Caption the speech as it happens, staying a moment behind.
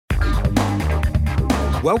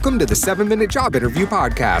Welcome to the 7-Minute Job Interview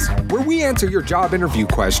Podcast, where we answer your job interview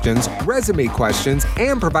questions, resume questions,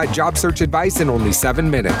 and provide job search advice in only 7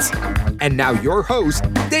 minutes. And now your host,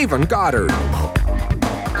 Davon Goddard.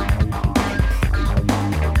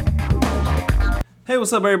 Hey,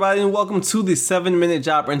 what's up, everybody, and welcome to the 7-Minute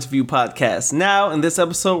Job Interview Podcast. Now, in this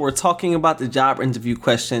episode, we're talking about the job interview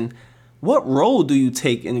question: what role do you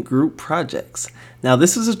take in group projects? Now,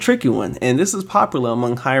 this is a tricky one, and this is popular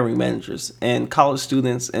among hiring managers and college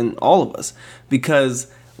students and all of us, because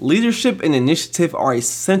leadership and initiative are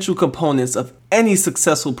essential components of any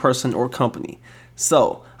successful person or company.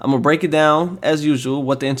 So, I'm going to break it down, as usual,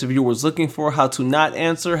 what the interviewer was looking for, how to not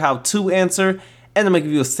answer, how to answer, and I'm going to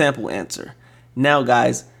give you a sample answer. Now,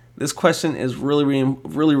 guys, this question is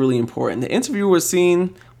really important. The interviewer is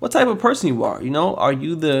seeing what type of person you are. You know, are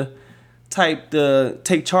you the type to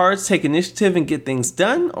take charge, take initiative, and get things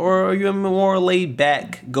done? Or are you a more laid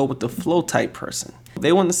back, go with the flow type person?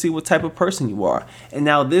 They want to see what type of person you are. And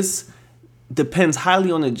now this depends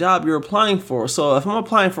highly on the job you're applying for. So if I'm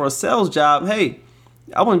applying for a sales job, hey,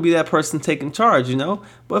 I want to be that person taking charge, you know?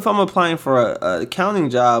 But if I'm applying for an accounting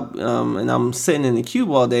job and I'm sitting in the cube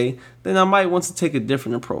all day, then I might want to take a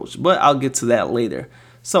different approach. But I'll get to that later.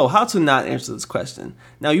 So how to not answer this question.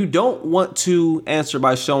 Now, you don't want to answer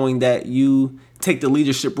by showing that you take the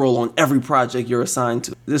leadership role on every project you're assigned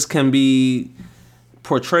to. This can be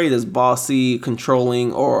portrayed as bossy,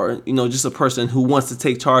 controlling, or, you know, just a person who wants to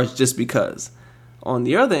take charge just because. On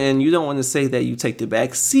the other end, you don't want to say that you take the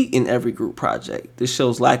back seat in every group project. This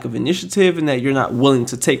shows lack of initiative and that you're not willing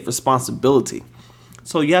to take responsibility.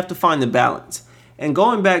 So you have to find the balance. And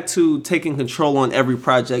going back to taking control on every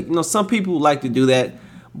project, you know, some people like to do that.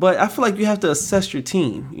 But I feel like you have to assess your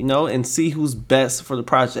team, you know, and see who's best for the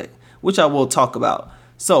project, which I will talk about.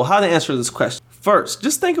 So how to answer this question? First,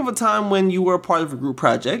 just think of a time when you were a part of a group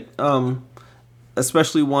project,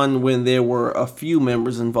 especially one when there were a few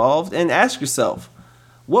members involved, and ask yourself,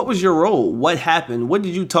 what was your role? What happened? What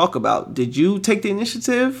did you talk about? Did you take the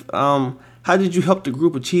initiative? How did you help the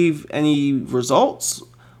group achieve any results?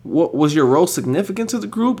 What was your role significant to the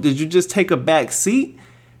group? Did you just take a back seat?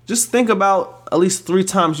 Just think about at least 3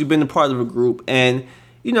 times you've been a part of a group and,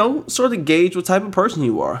 you know, sort of gauge what type of person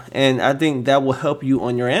you are. And I think that will help you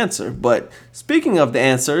on your answer. But speaking of the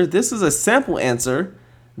answer, this is a sample answer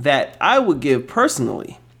that I would give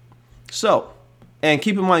personally. So, and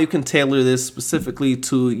keep in mind you can tailor this specifically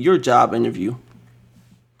to your job interview.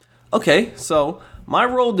 Okay, so my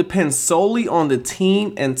role depends solely on the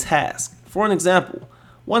team and task. For an example,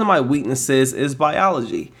 one of my weaknesses is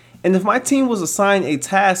biology. And if my team was assigned a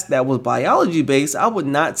task that was biology based, I would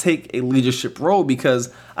not take a leadership role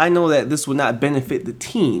because I know that this would not benefit the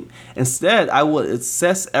team. Instead, I would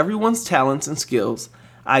assess everyone's talents and skills.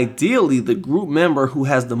 Ideally, the group member who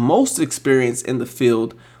has the most experience in the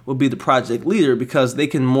field will be the project leader because they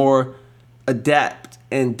can more adapt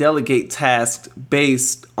and delegate tasks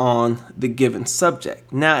based on the given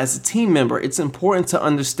subject. Now, as a team member, it's important to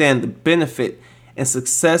understand the benefit and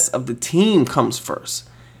success of the team comes first.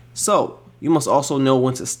 So, you must also know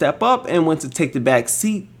when to step up and when to take the back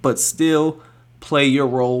seat, but still play your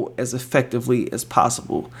role as effectively as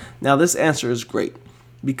possible. Now, this answer is great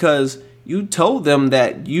because you told them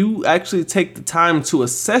that you actually take the time to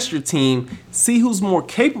assess your team, see who's more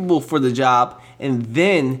capable for the job, and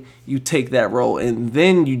then you take that role, and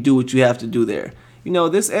then you do what you have to do there. You know,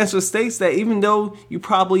 this answer states that even though you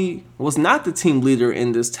probably was not the team leader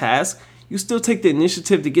in this task, you still take the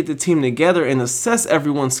initiative to get the team together and assess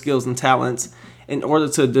everyone's skills and talents in order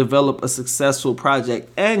to develop a successful project.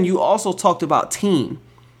 And you also talked about team.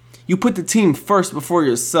 You put the team first before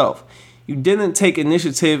yourself. You didn't take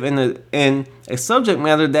initiative in a subject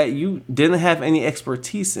matter that you didn't have any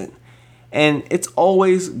expertise in. And it's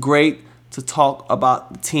always great to talk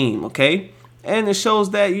about the team, okay? And it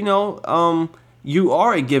shows that, you know, you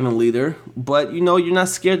are a given leader, but, you know, you're not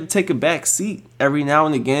scared to take a back seat every now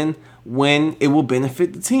and again when it will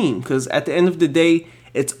benefit the team. Because at the end of the day,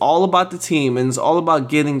 it's all about the team and it's all about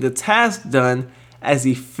getting the task done as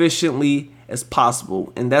efficiently as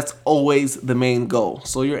possible. And that's always the main goal.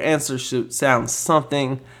 So your answer should sound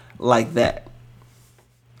something like that.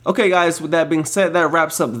 Okay, guys, with that being said, that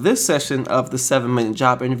wraps up this session of the 7-Minute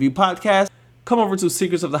Job Interview Podcast. Come over to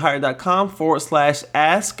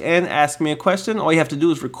secretsofthehire.com/ask and ask me a question. All you have to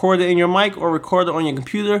do is record it in your mic or record it on your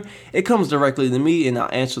computer. It comes directly to me and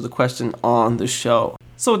I'll answer the question on the show.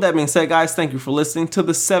 So with that being said, guys, thank you for listening to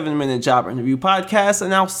the 7-Minute Job Interview Podcast,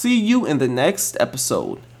 and I'll see you in the next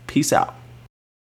episode. Peace out.